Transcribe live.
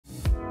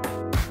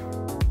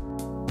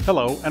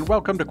Hello, and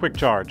welcome to Quick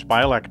Charge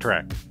by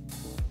Electrek.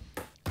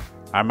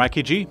 I'm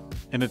Mikey G,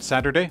 and it's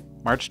Saturday,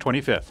 March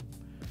 25th.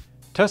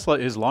 Tesla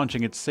is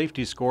launching its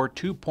Safety Score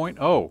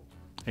 2.0,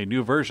 a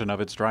new version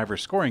of its driver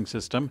scoring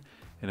system,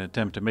 in an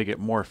attempt to make it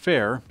more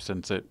fair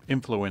since it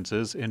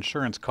influences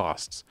insurance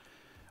costs.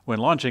 When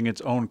launching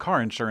its own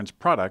car insurance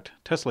product,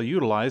 Tesla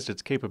utilized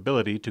its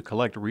capability to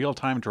collect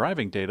real-time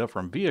driving data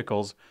from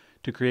vehicles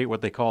to create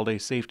what they called a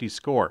safety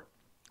score,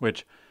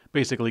 which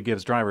basically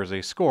gives drivers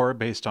a score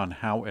based on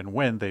how and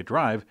when they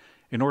drive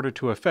in order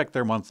to affect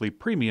their monthly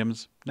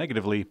premiums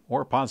negatively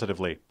or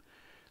positively.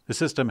 The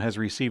system has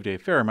received a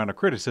fair amount of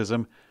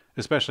criticism,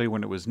 especially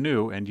when it was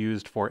new and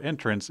used for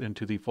entrance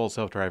into the full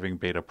self-driving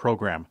beta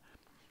program.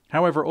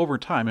 However, over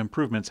time,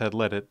 improvements had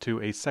led it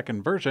to a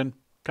second version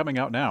coming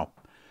out now.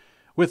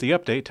 With the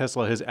update,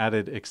 Tesla has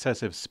added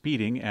excessive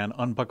speeding and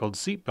unbuckled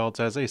seatbelts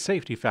as a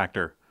safety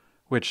factor,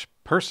 which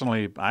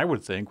personally I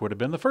would think would have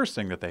been the first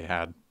thing that they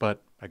had,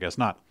 but I guess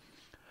not.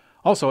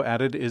 Also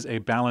added is a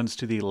balance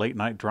to the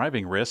late-night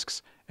driving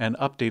risks and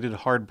updated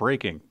hard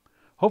braking.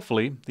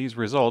 Hopefully, these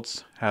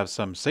results have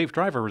some safe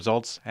driver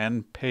results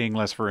and paying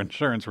less for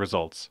insurance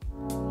results.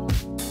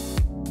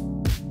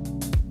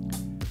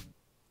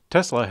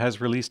 Tesla has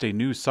released a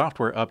new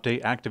software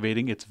update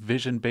activating its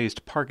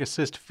vision-based park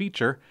assist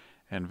feature,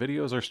 and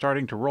videos are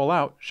starting to roll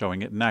out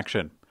showing it in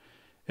action.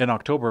 In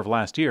October of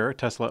last year,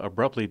 Tesla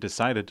abruptly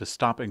decided to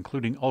stop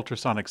including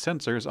ultrasonic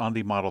sensors on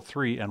the Model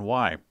 3 and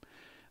Y.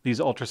 These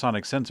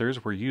ultrasonic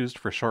sensors were used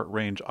for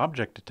short-range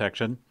object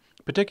detection,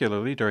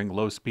 particularly during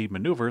low-speed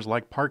maneuvers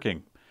like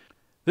parking.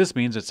 This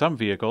means that some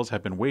vehicles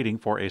have been waiting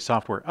for a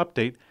software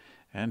update,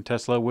 and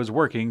Tesla was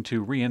working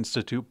to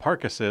reinstitute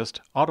Park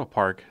Assist, Auto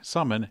Park,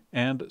 Summon,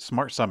 and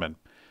Smart Summon.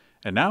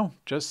 And now,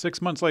 just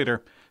 6 months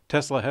later,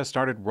 Tesla has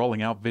started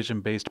rolling out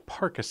vision-based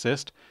Park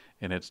Assist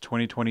in its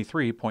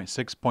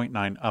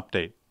 2023.6.9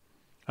 update.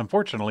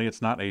 Unfortunately,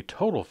 it's not a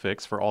total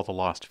fix for all the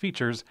lost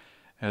features,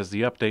 as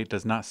the update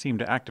does not seem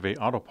to activate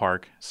Auto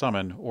Park,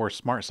 Summon, or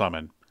Smart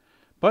Summon.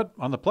 But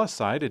on the plus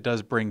side, it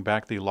does bring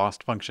back the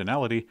lost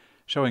functionality,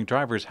 showing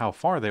drivers how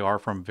far they are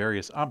from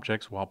various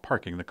objects while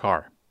parking the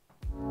car.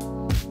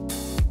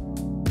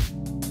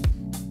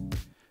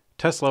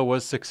 Tesla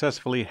was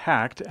successfully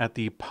hacked at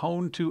the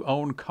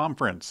Pwn2Own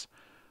conference.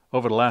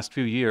 Over the last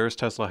few years,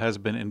 Tesla has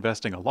been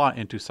investing a lot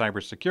into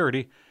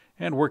cybersecurity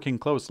and working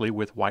closely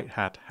with white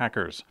hat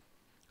hackers.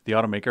 The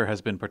automaker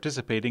has been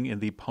participating in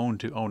the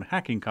Pwn2Own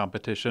hacking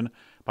competition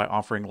by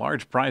offering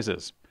large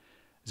prizes.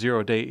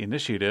 Zero Day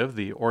Initiative,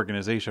 the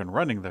organization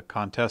running the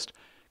contest,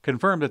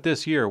 confirmed that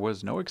this year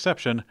was no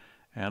exception,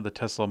 and the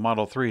Tesla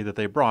Model 3 that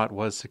they brought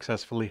was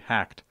successfully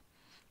hacked.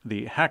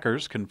 The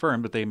hackers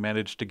confirmed that they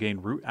managed to gain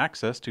root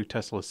access to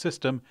Tesla's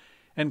system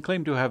and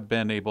claimed to have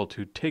been able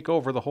to take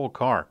over the whole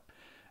car.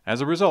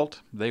 As a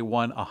result, they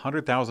won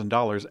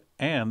 $100,000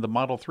 and the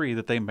Model 3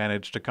 that they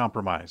managed to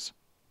compromise.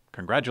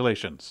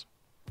 Congratulations.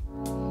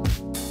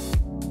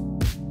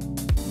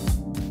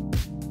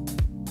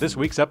 This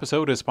week's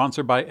episode is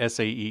sponsored by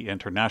SAE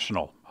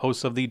International,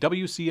 hosts of the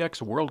WCX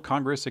World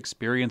Congress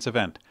Experience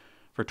event.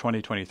 For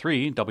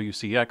 2023,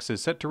 WCX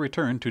is set to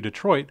return to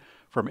Detroit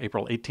from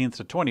April 18th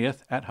to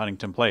 20th at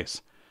Huntington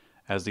Place.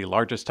 As the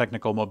largest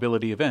technical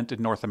mobility event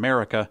in North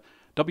America,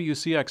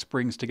 WCX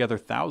brings together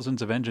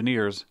thousands of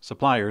engineers,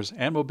 suppliers,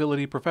 and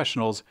mobility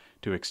professionals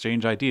to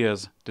exchange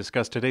ideas,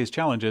 discuss today's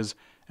challenges,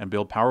 and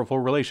build powerful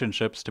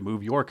relationships to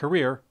move your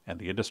career and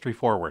the industry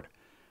forward.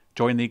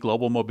 Join the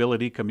global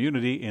mobility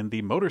community in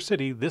the Motor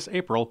City this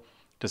April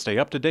to stay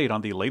up to date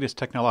on the latest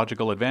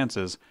technological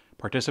advances,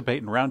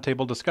 participate in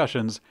roundtable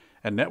discussions,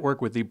 and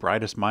network with the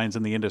brightest minds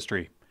in the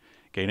industry.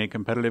 Gain a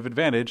competitive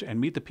advantage and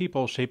meet the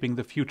people shaping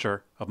the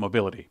future of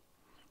mobility.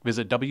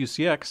 Visit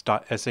wcx.sae.org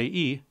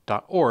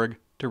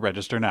to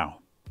register now.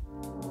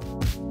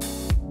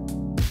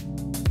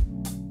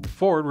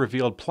 Ford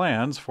revealed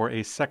plans for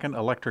a second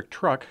electric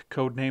truck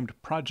codenamed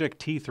Project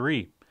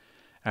T3.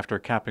 After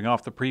capping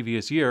off the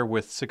previous year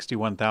with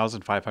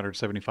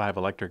 61,575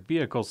 electric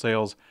vehicle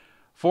sales,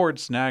 Ford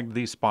snagged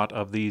the spot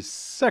of the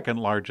second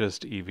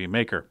largest EV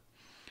maker.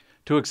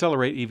 To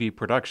accelerate EV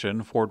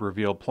production, Ford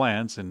revealed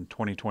plans in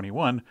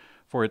 2021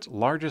 for its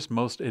largest,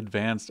 most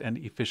advanced, and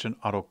efficient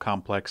auto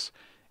complex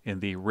in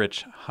the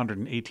rich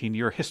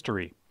 118-year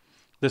history.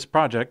 This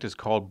project is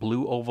called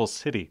BlueOval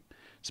City.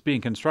 It's being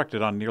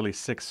constructed on nearly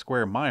 6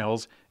 square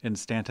miles in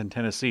Stanton,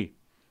 Tennessee.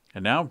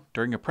 And now,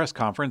 during a press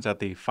conference at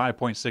the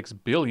 $5.6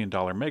 billion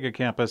mega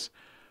campus,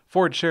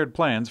 Ford shared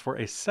plans for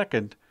a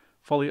second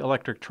fully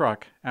electric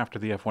truck after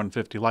the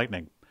F-150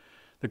 Lightning.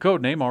 The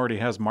codename already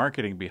has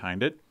marketing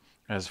behind it,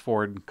 as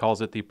Ford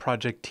calls it the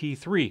Project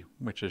T3,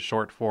 which is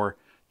short for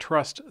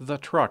Trust the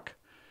Truck.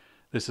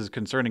 This is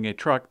concerning a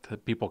truck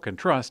that people can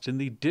trust in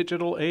the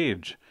digital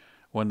age,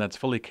 one that's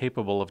fully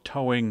capable of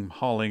towing,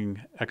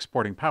 hauling,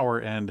 exporting power,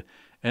 and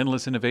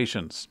endless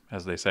innovations,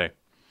 as they say.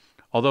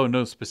 Although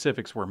no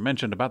specifics were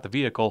mentioned about the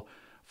vehicle,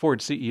 Ford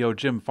CEO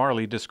Jim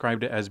Farley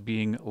described it as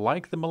being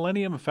like the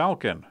Millennium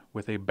Falcon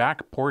with a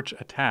back porch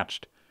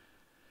attached.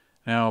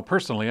 Now,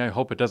 personally, I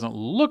hope it doesn't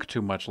look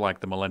too much like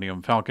the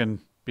Millennium Falcon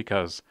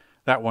because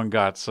That one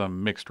got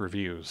some mixed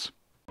reviews.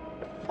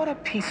 What a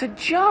piece of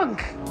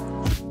junk!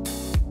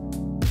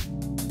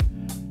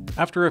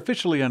 After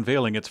officially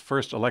unveiling its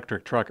first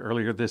electric truck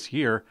earlier this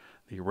year,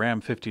 the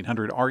Ram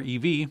 1500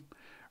 REV,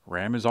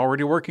 Ram is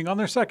already working on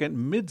their second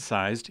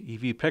mid-sized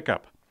EV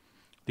pickup.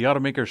 The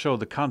automaker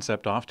showed the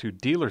concept off to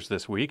dealers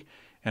this week,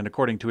 and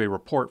according to a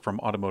report from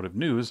Automotive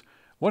News,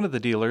 one of the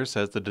dealers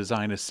says the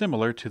design is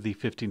similar to the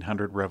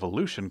 1500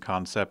 Revolution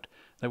concept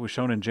that was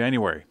shown in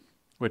January,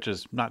 which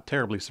is not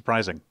terribly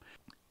surprising.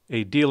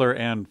 A dealer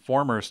and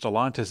former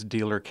Stellantis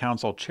Dealer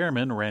Council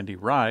chairman, Randy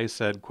Rye,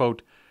 said,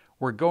 quote,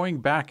 "We're going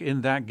back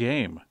in that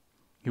game."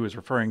 He was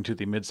referring to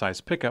the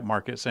midsize pickup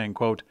market, saying,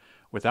 quote,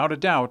 "Without a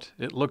doubt,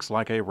 it looks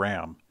like a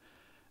Ram."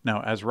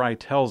 Now, as Rye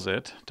tells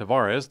it,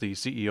 Tavares, the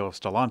CEO of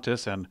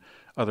Stellantis, and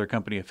other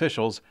company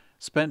officials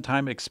spent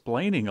time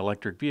explaining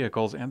electric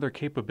vehicles and their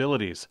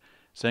capabilities,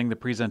 saying the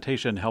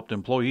presentation helped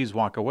employees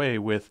walk away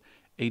with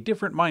a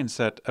different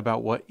mindset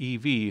about what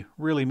EV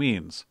really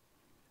means.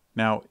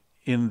 Now,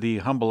 in the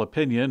humble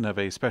opinion of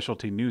a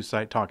specialty news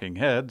site talking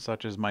head,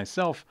 such as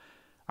myself,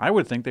 I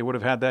would think they would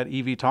have had that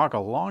EV talk a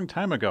long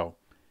time ago.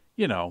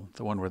 You know,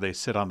 the one where they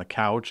sit on the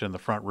couch in the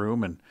front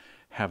room and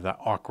have that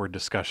awkward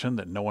discussion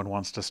that no one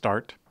wants to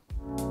start.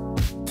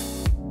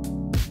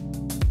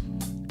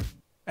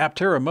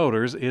 Aptera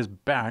Motors is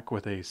back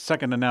with a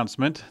second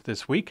announcement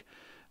this week,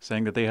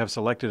 saying that they have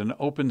selected an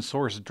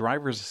open-source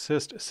driver's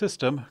assist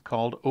system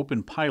called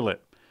OpenPilot.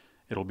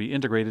 It'll be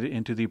integrated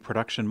into the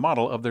production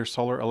model of their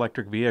solar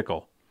electric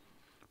vehicle.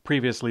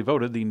 Previously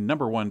voted the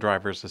 #1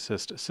 driver's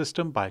assist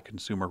system by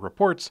Consumer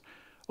Reports,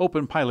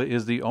 OpenPilot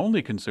is the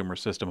only consumer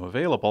system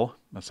available,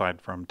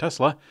 aside from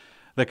Tesla,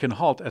 that can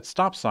halt at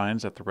stop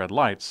signs at the red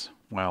lights,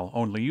 while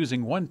only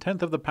using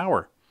 1/10 of the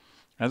power.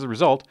 As a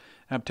result,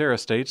 Aptera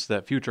states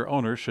that future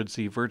owners should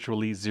see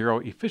virtually zero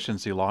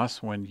efficiency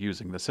loss when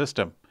using the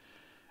system.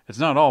 It's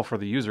not all for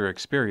the user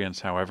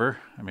experience, however.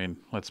 I mean,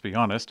 let's be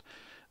honest.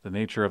 The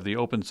nature of the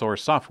open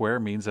source software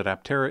means that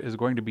Aptera is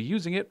going to be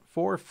using it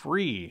for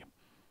free.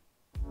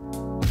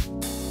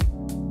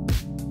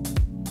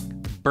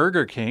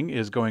 Burger King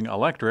is going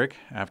electric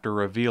after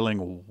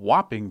revealing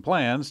whopping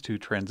plans to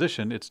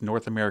transition its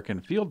North American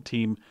field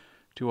team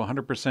to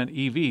 100%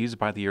 EVs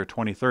by the year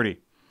 2030.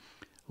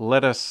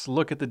 Let us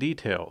look at the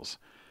details.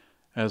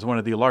 As one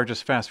of the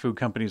largest fast food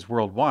companies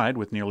worldwide,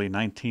 with nearly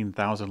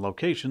 19,000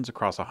 locations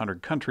across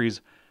 100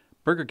 countries,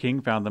 Burger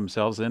King found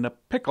themselves in a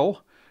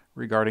pickle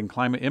regarding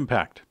climate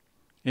impact.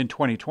 In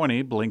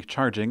 2020, Blink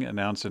Charging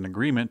announced an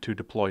agreement to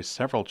deploy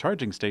several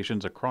charging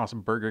stations across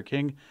Burger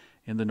King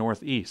in the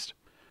Northeast.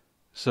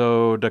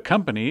 So the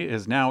company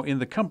is now in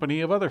the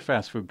company of other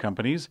fast food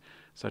companies,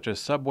 such as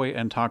Subway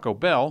and Taco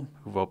Bell,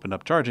 who've opened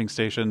up charging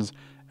stations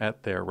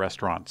at their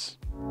restaurants.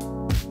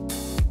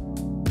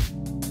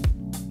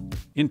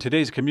 In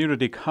today's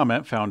community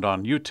comment found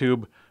on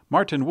YouTube,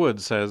 Martin Wood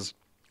says,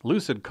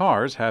 "Lucid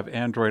cars have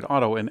Android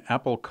Auto and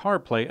Apple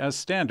CarPlay as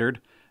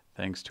standard,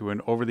 thanks to an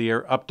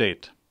over-the-air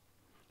update."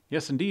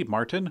 Yes, indeed,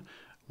 Martin.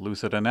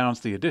 Lucid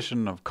announced the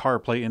addition of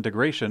CarPlay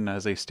integration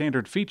as a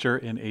standard feature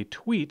in a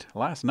tweet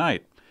last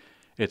night.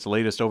 Its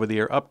latest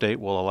over-the-air update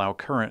will allow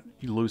current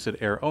Lucid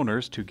Air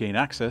owners to gain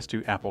access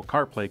to Apple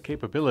CarPlay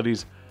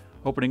capabilities,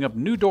 opening up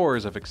new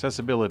doors of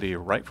accessibility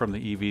right from the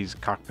EV's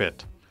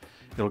cockpit.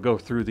 It'll go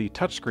through the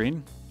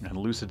touchscreen, and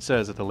Lucid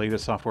says that the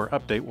latest software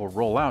update will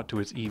roll out to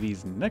its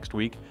EVs next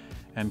week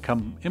and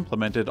come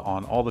implemented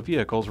on all the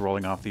vehicles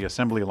rolling off the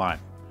assembly line.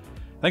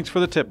 Thanks for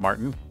the tip,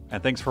 Martin,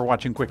 and thanks for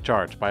watching Quick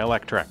Charge by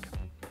Electrek.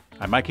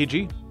 I'm Mikey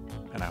G,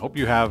 and I hope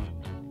you have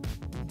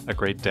a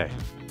great day.